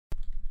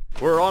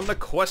We're on the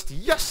quest.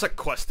 Yes, a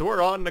quest.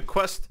 We're on the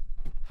quest.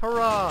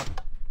 Hurrah.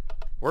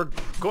 We're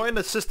going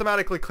to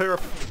systematically clear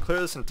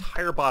this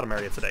entire bottom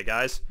area today,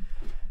 guys.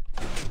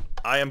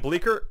 I am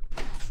Bleaker.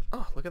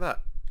 Oh, look at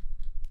that.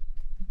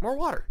 More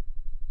water.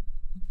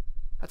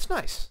 That's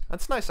nice.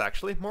 That's nice,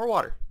 actually. More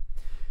water.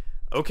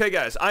 Okay,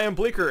 guys. I am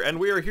Bleaker, and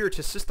we are here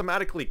to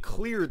systematically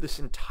clear this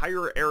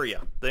entire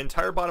area. The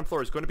entire bottom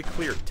floor is going to be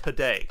cleared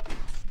today.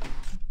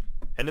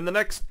 And in the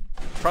next,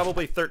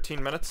 probably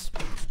 13 minutes,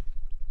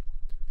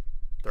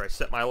 there I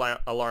set my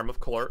alarm, of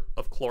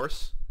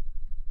course.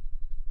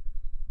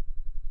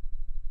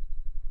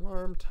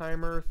 Alarm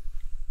timer,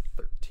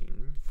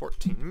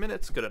 14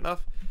 minutes, good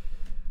enough.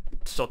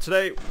 So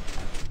today,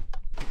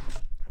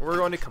 we're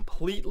going to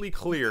completely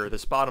clear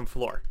this bottom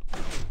floor.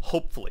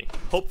 Hopefully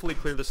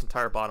clear this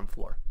entire bottom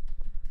floor.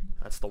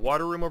 That's the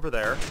water room over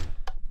there.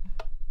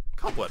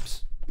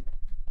 Cobwebs.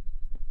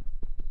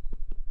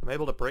 Am I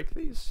able to break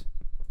these?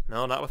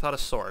 No, not without a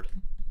sword.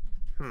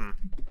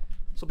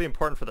 This will be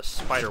important for the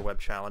spider web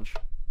challenge.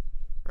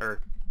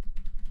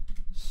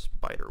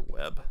 Spider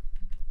web.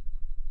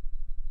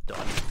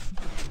 Done.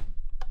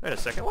 Wait a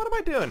second, what am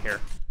I doing here?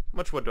 How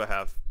much wood do I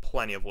have?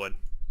 Plenty of wood.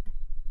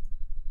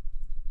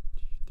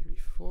 3,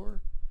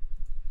 4.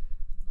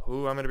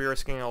 Ooh, I'm going to be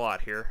risking a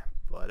lot here,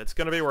 but it's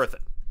going to be worth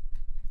it.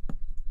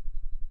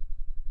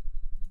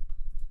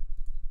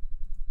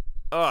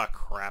 Oh,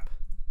 crap.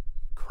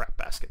 Crap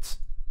baskets.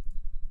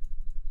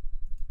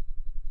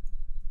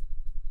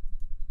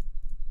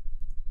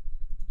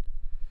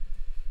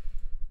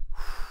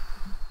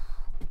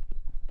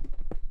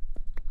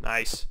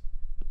 Nice.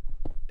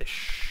 It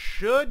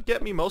should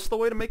get me most of the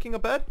way to making a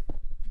bed.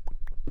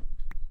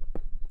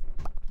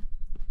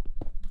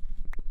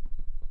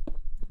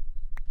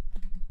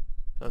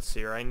 Let's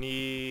see here. I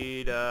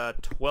need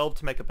 12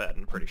 to make a bed,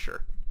 I'm pretty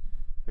sure.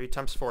 3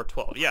 times 4,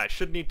 12. Yeah, I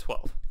should need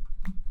 12.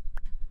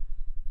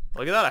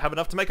 Look at that. I have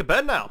enough to make a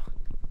bed now.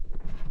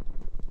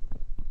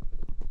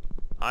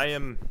 I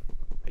am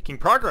making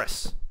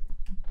progress.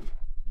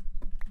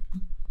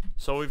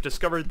 So we've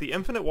discovered the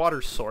infinite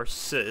water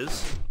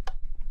sources.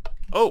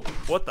 Oh,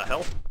 what the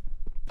hell?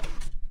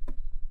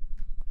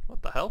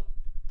 What the hell?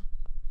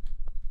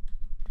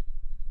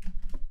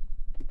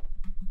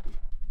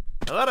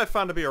 Now that I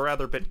found to be a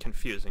rather bit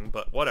confusing,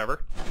 but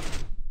whatever.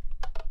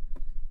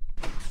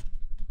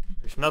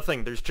 There's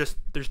nothing, there's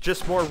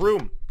just more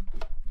room.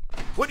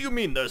 What do you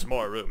mean there's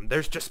more room?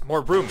 There's just more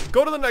room.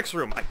 Go to the next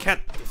room. I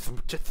can't, there's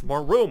just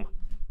more room.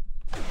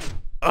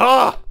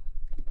 Ah!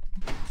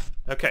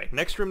 Okay,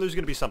 next room there's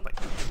gonna be something.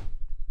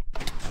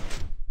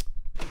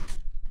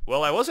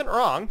 Well, I wasn't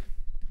wrong.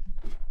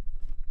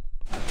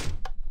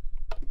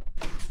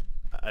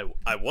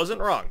 I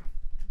wasn't wrong.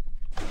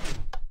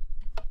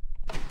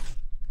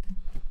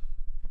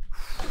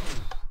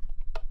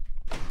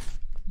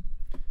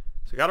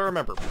 So you gotta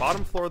remember,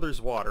 bottom floor there's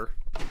water.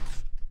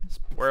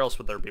 Where else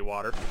would there be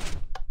water?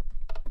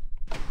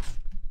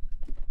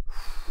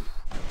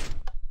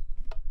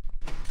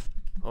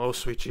 Oh,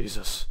 sweet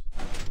Jesus.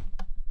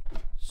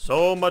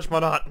 So much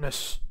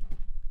monotonous.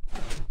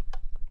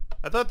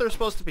 I thought there were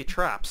supposed to be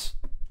traps.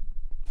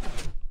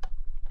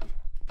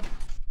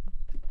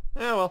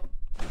 Yeah, well.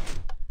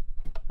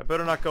 I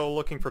better not go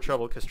looking for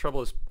trouble, because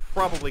trouble is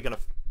probably gonna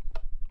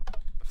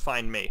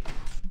find me.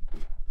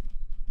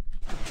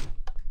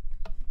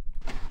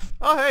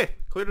 Oh, hey!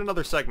 Cleared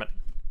another segment.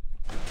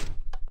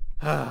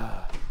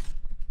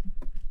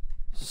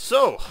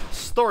 So,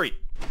 story.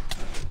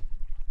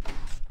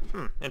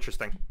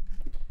 Interesting.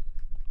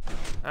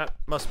 That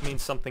must mean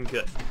something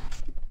good.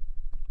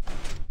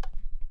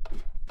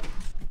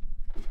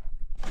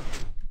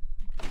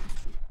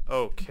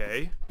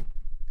 Okay.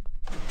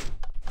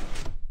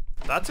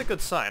 That's a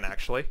good sign,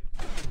 actually.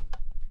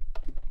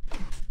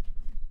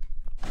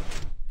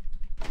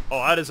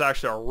 Oh, that is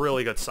actually a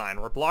really good sign.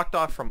 We're blocked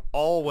off from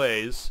all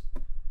ways.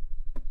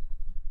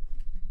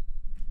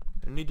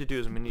 What we need to do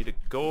is we need to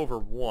go over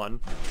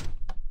one.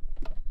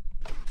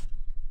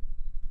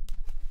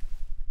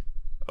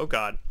 Oh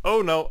god.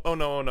 Oh no, oh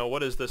no, oh no.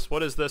 What is this?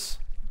 What is this?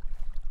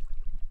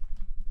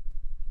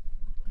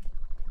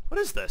 What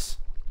is this?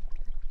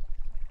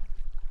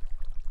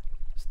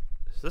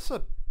 Is this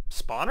a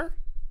spawner?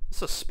 Is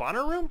this a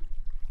spawner room?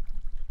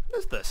 What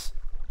is this?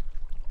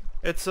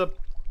 It's a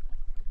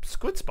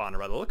squid spawner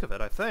by the look of it,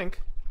 I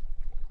think.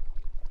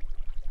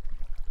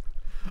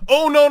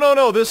 Oh, no, no,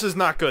 no. This is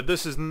not good.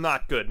 This is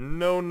not good.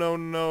 No, no,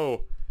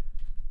 no.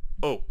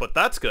 Oh, but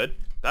that's good.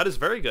 That is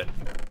very good.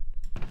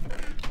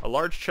 A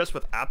large chest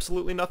with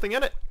absolutely nothing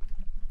in it.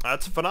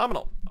 That's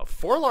phenomenal.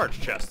 4 large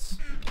chests.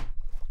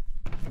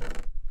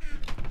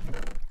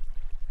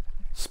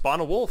 Spawn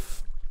a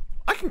wolf.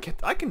 I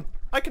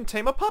can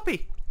tame a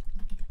puppy.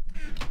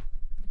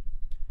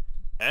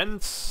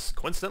 And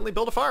coincidentally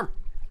build a farm.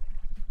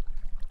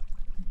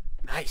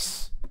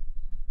 Nice.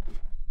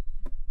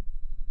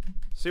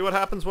 See what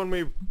happens when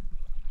we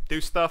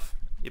do stuff?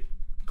 You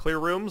clear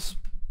rooms.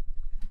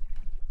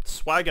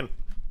 Swaggin'.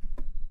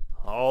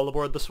 All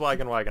aboard the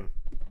swaggin' wagon.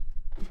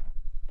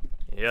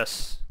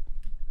 Yes.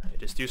 I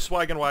just use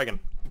swaggin' wagon.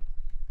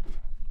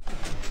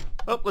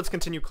 Oh, let's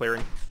continue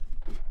clearing.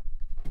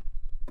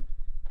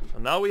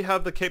 And now we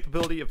have the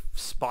capability of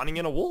spawning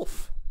in a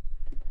wolf.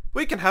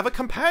 We can have a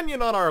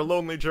companion on our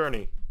lonely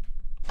journey.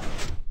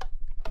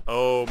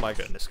 Oh my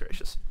goodness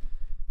gracious.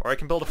 Or I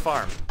can build a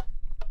farm.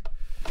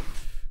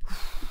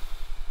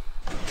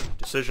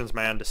 Decisions,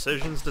 man.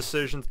 Decisions,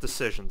 decisions,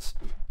 decisions.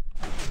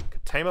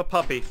 Could tame a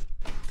puppy.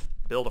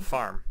 Build a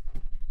farm.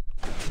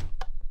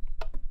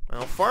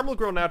 Well, farm will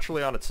grow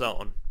naturally on its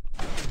own.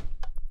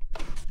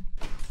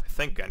 I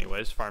think,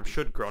 anyways. Farm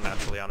should grow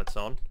naturally on its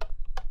own.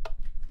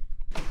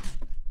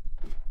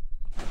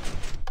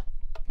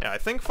 Yeah, I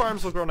think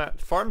farms will grow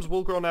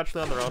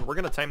naturally on their own. We're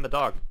gonna tame the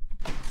dog.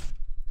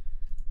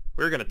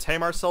 We're gonna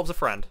tame ourselves a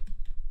friend.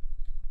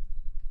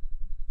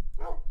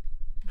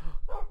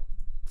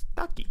 It's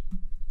Ducky.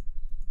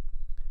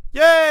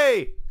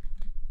 Yay!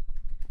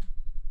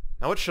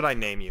 Now what should I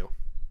name you?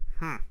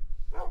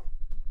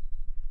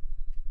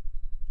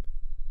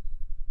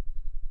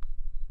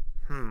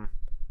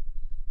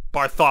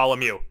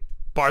 Bartholomew.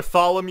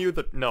 Bartholomew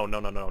the... No,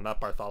 not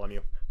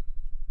Bartholomew.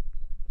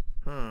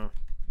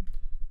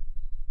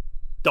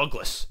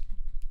 Douglas.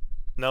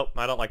 Nope,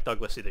 I don't like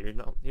Douglas either.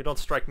 You don't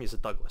strike me as a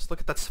Douglas. Look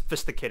at that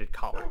sophisticated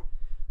collar.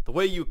 The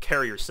way you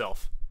carry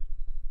yourself.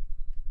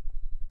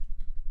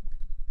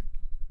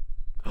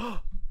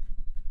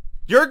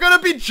 You're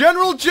gonna be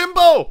General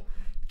Jimbo!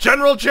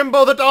 General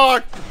Jimbo the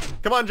dog!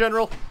 Come on,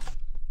 General.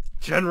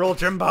 General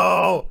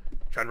Jimbo!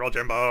 General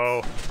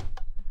Jimbo!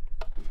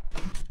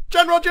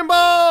 General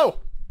Jimbo!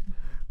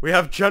 We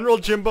have General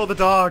Jimbo the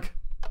dog.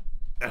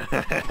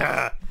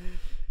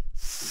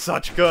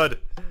 Such good.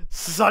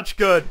 Such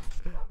good.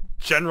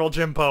 General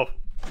Jimbo.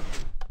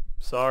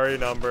 Sorry,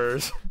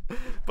 numbers.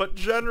 But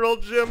General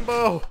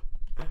Jimbo!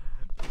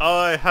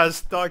 I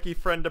has doggy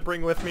friend to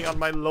bring with me on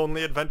my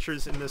lonely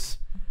adventures in this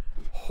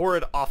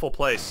horrid, awful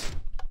place.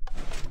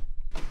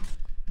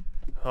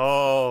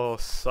 Oh,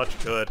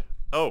 such good.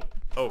 Oh,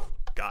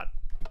 God.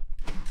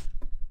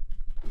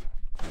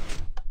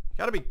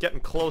 Gotta be getting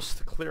close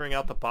to clearing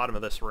out the bottom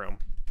of this room.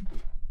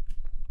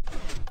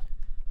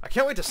 I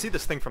can't wait to see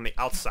this thing from the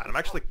outside. I'm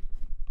actually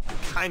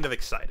kind of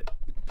excited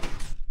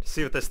to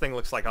see what this thing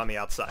looks like on the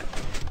outside.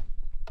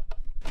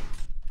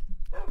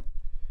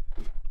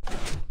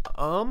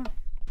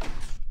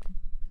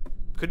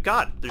 Good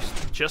God, there's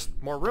just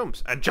more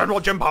rooms. And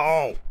General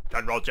Jimbo!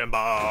 General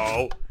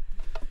Jimbo!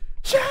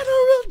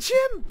 General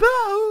Jimbo!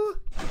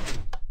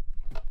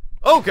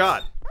 Oh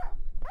God!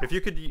 If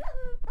you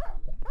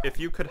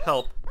could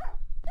help.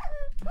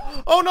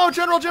 Oh no,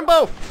 General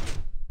Jimbo!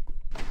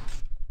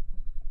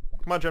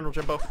 Come on, General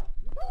Jimbo.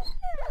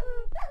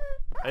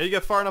 Now you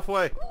get far enough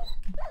away.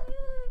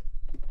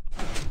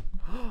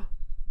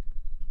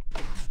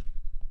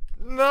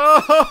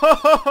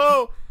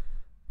 No!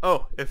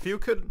 Oh, if you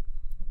could...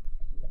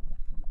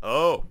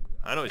 Oh,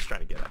 I know he's trying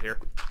to get out here.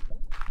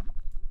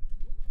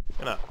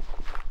 Gonna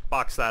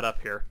box that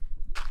up here.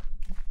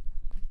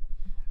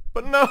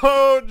 But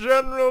no,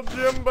 General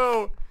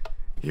Jimbo!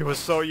 He was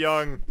so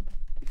young.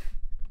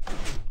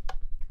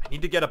 I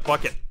need to get a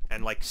bucket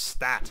and, like,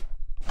 stat.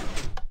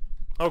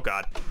 Oh,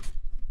 God.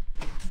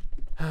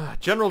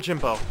 General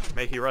Jimbo,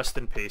 may he rest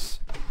in peace.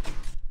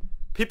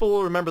 People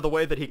will remember the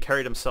way that he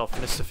carried himself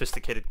in his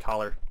sophisticated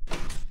collar.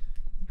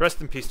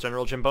 Rest in peace,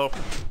 General Jimbo.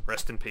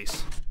 Rest in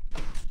peace.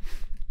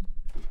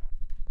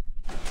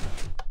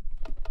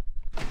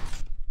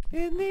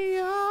 In the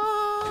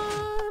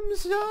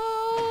arms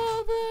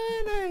of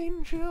an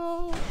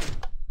angel.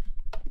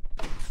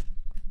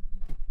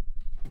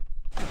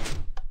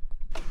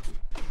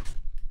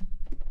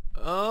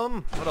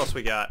 What else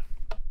we got?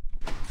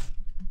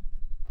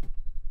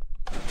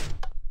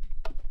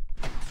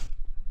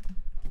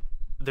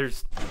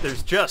 There's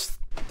just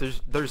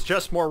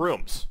more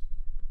rooms.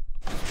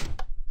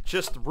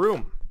 Just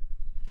room.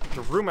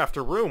 After room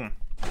after room.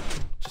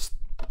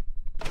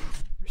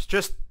 There's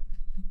just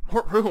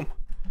more room.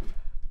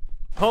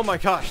 Oh my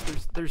gosh,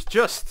 there's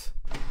just...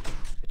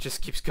 It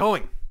just keeps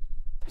going.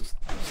 There's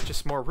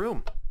just more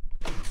room.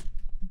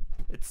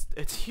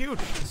 It's huge,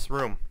 this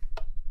room.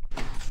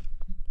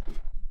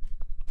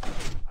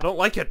 I don't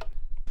like it.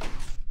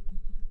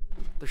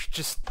 There's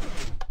just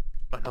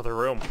another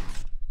room.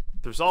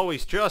 There's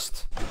always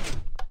just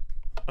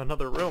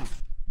another room.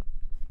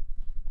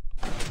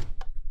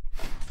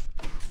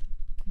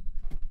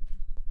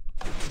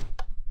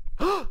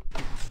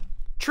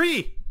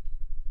 Tree!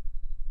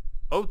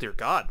 Oh dear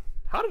God.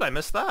 How did I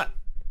miss that?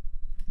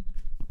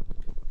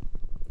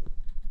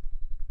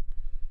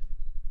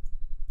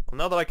 Well,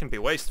 now that I can be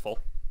wasteful.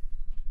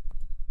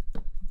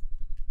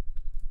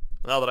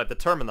 Now that I've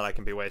determined that I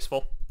can be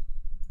wasteful.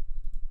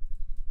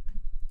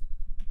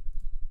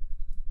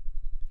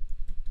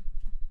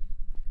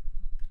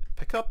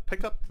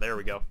 Pick up. There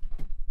we go.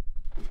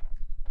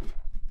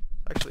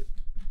 Actually,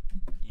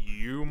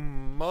 you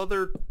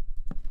mother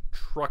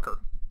trucker.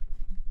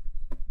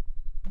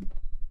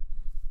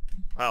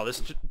 Wow,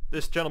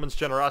 this gentleman's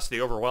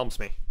generosity overwhelms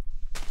me.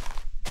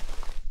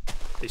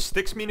 He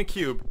sticks me in a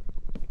cube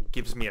and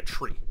gives me a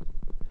tree.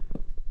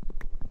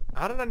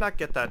 How did I not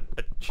get that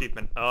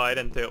achievement. Oh, I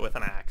didn't do it with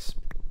an axe.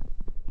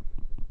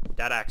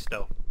 That axe,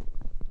 though.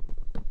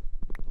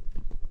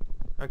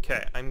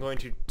 Okay, I'm going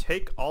to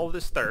take all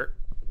this dirt.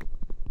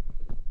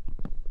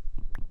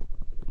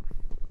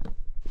 I'm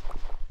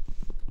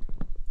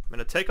going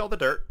to take all the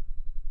dirt.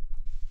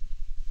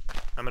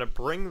 I'm going to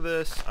bring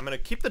this... I'm going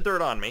to keep the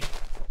dirt on me.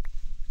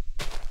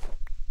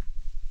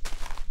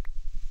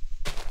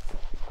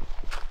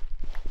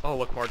 Oh,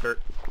 look, more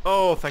dirt.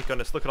 Oh, thank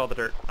goodness. Look at all the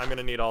dirt. I'm going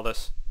to need all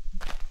this.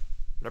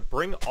 I'm going to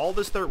bring all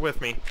this dirt with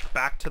me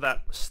back to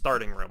that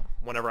starting room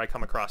whenever I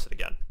come across it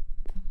again.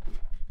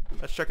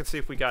 Let's check and see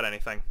if we got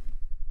anything.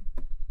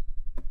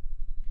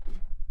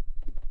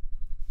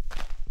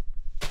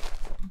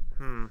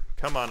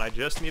 Come on, I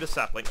just need a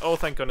sapling. Oh,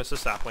 thank goodness, a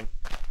sapling.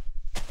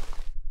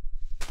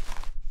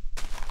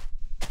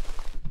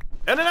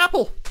 And an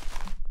apple!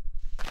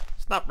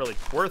 It's not really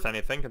worth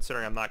anything,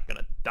 considering I'm not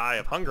gonna die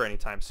of hunger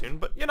anytime soon,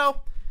 but, you know,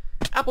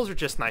 apples are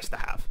just nice to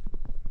have.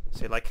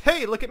 Say like,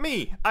 hey, look at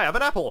me! I have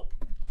an apple!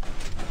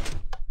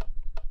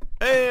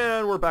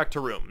 And we're back to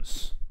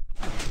rooms.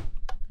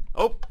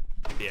 Oh,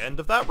 the end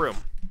of that room.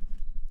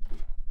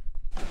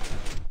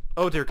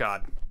 Oh, dear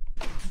God.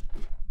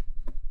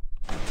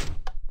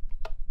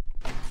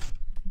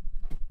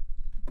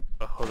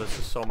 Oh, this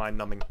is so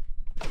mind-numbing.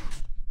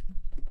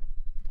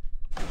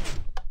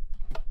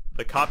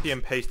 The copy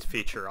and paste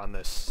feature on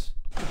this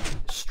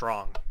is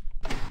strong.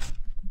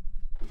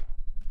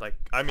 Like,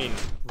 I mean,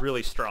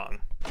 really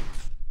strong.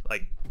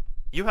 Like,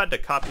 you had to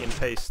copy and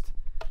paste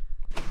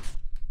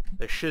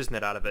the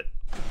shiznit out of it.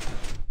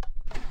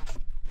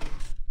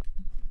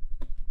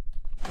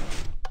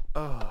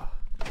 Oh.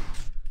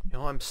 You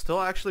know, I'm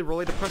still actually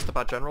really depressed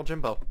about General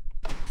Jimbo.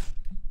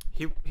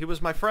 He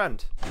was my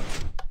friend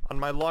on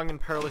my long and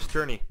perilous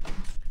journey.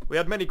 We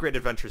had many great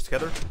adventures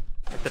together,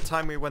 like the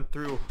time we went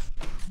through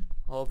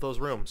all of those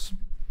rooms.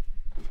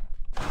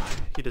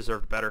 He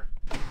deserved better.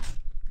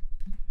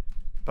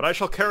 But I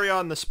shall carry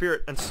on the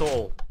spirit and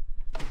soul,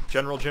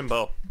 General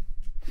Jimbo,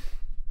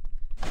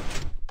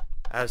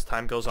 as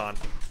time goes on.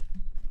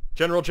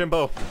 General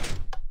Jimbo,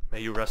 may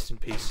you rest in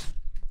peace.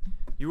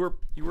 You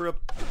were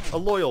a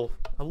loyal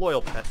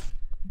pet.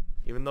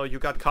 Even though you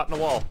got caught in a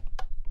wall,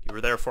 you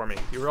were there for me.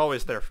 You were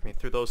always there for me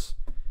through those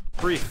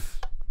brief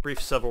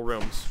several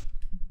rooms.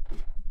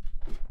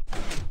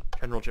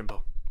 General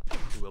Jimbo,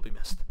 you will be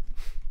missed.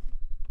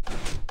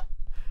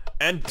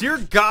 And dear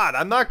God,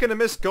 I'm not gonna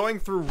miss going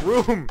through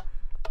room.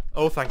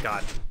 Oh, thank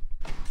God.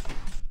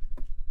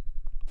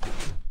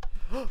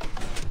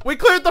 We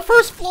cleared the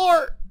first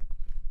floor!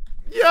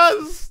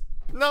 Yes!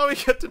 Now we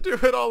get to do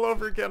it all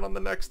over again on the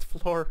next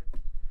floor.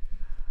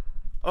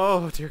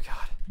 Oh, dear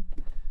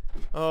God.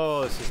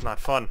 Oh, this is not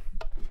fun.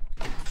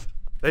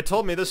 They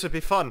told me this would be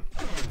fun.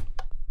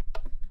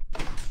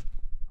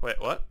 Wait,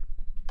 what?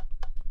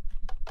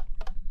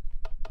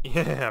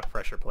 Yeah,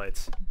 pressure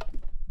plates.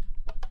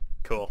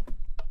 Cool.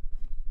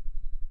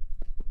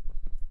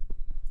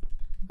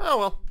 Oh,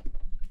 well.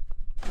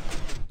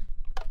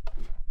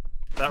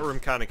 That room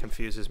kind of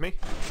confuses me,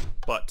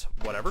 but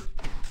whatever.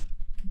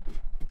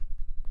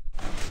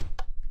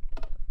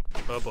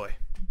 Oh boy.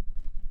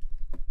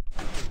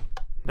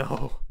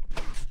 No.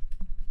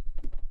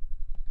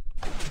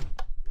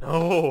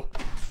 No.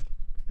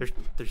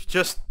 There's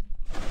just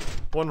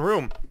one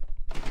room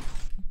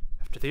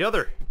after the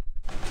other.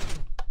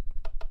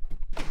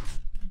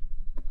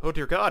 Oh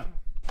dear God.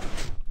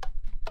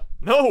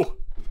 No.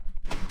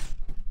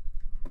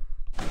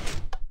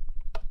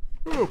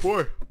 Oh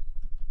boy.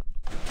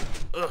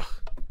 Ugh.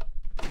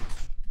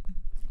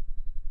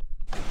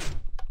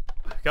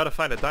 I've got to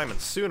find a diamond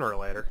sooner or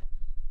later.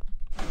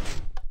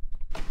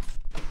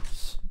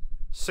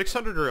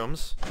 600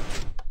 rooms.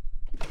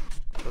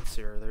 Let's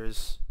see here.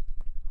 There's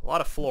a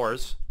lot of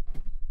floors.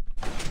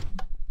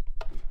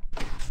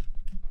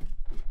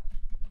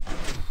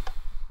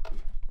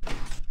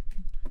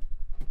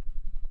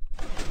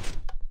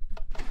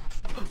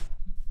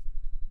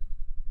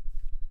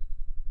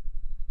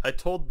 I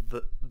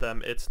told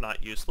them it's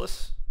not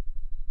useless.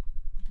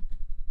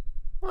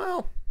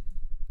 Well,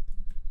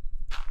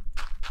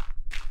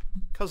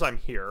 because I'm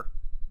here.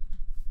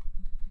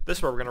 This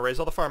is where we're going to raise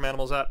all the farm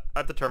animals at.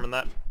 I've determined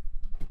that.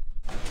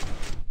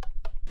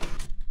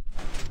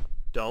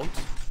 Don't.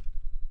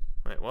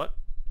 Wait, what?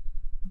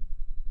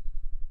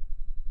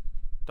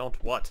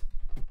 Don't what?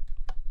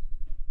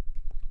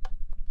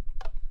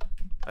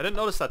 I didn't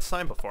notice that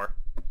sign before.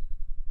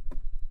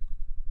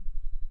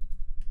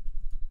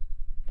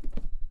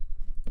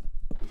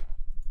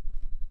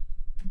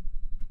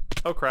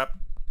 Oh, crap.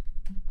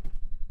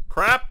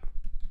 Crap!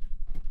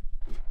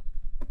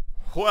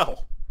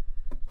 Well.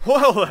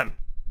 Well, then.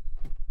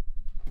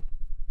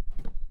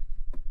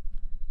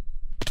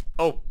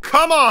 Oh,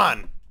 come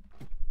on!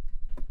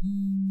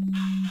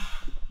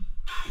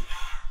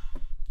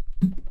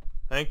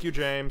 Thank you,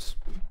 James.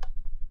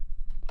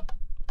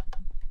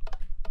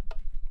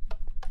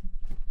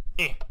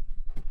 I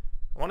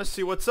want to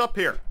see what's up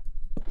here.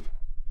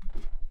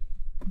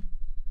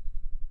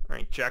 There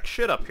ain't jack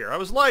shit up here. I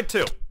was lied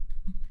to.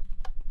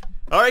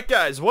 Alright,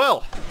 guys,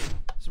 well,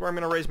 this is where I'm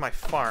gonna raise my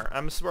farm.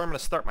 This is where I'm gonna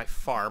start my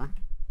farm.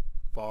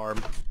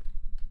 Farm.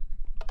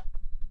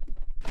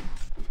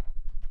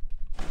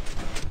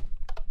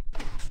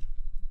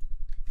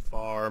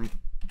 Farm.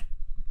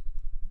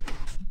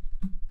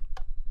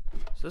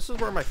 So this is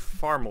where my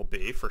farm will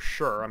be, for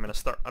sure. I'm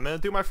gonna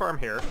do my farm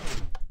here.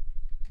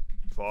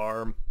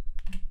 Farm.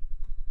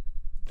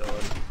 Done.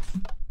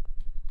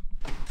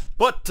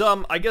 But,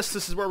 I guess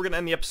this is where we're gonna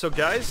end the episode,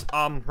 guys.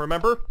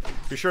 Remember,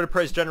 be sure to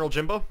praise General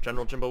Jimbo.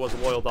 General Jimbo was a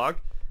loyal dog.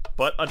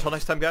 But until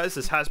next time, guys,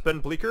 this has been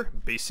Bleaker.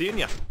 Be seeing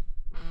ya.